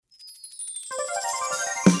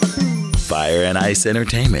Fire and Ice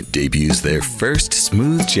Entertainment debuts their first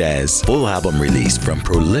smooth jazz full album release from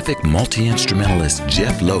prolific multi-instrumentalist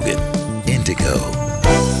Jeff Logan, Indigo.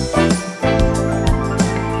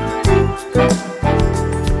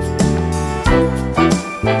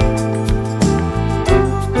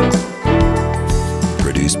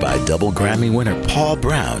 Produced by double Grammy winner Paul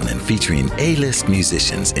Brown and featuring A-list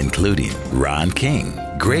musicians including Ron King,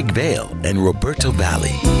 Greg Vale, and Roberto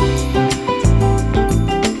Valli.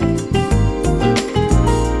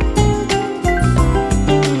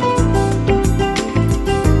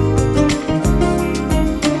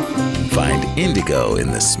 Find Indigo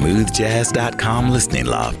in the smoothjazz.com listening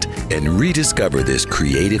loft and rediscover this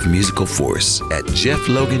creative musical force at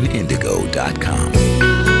jeffloganindigo.com.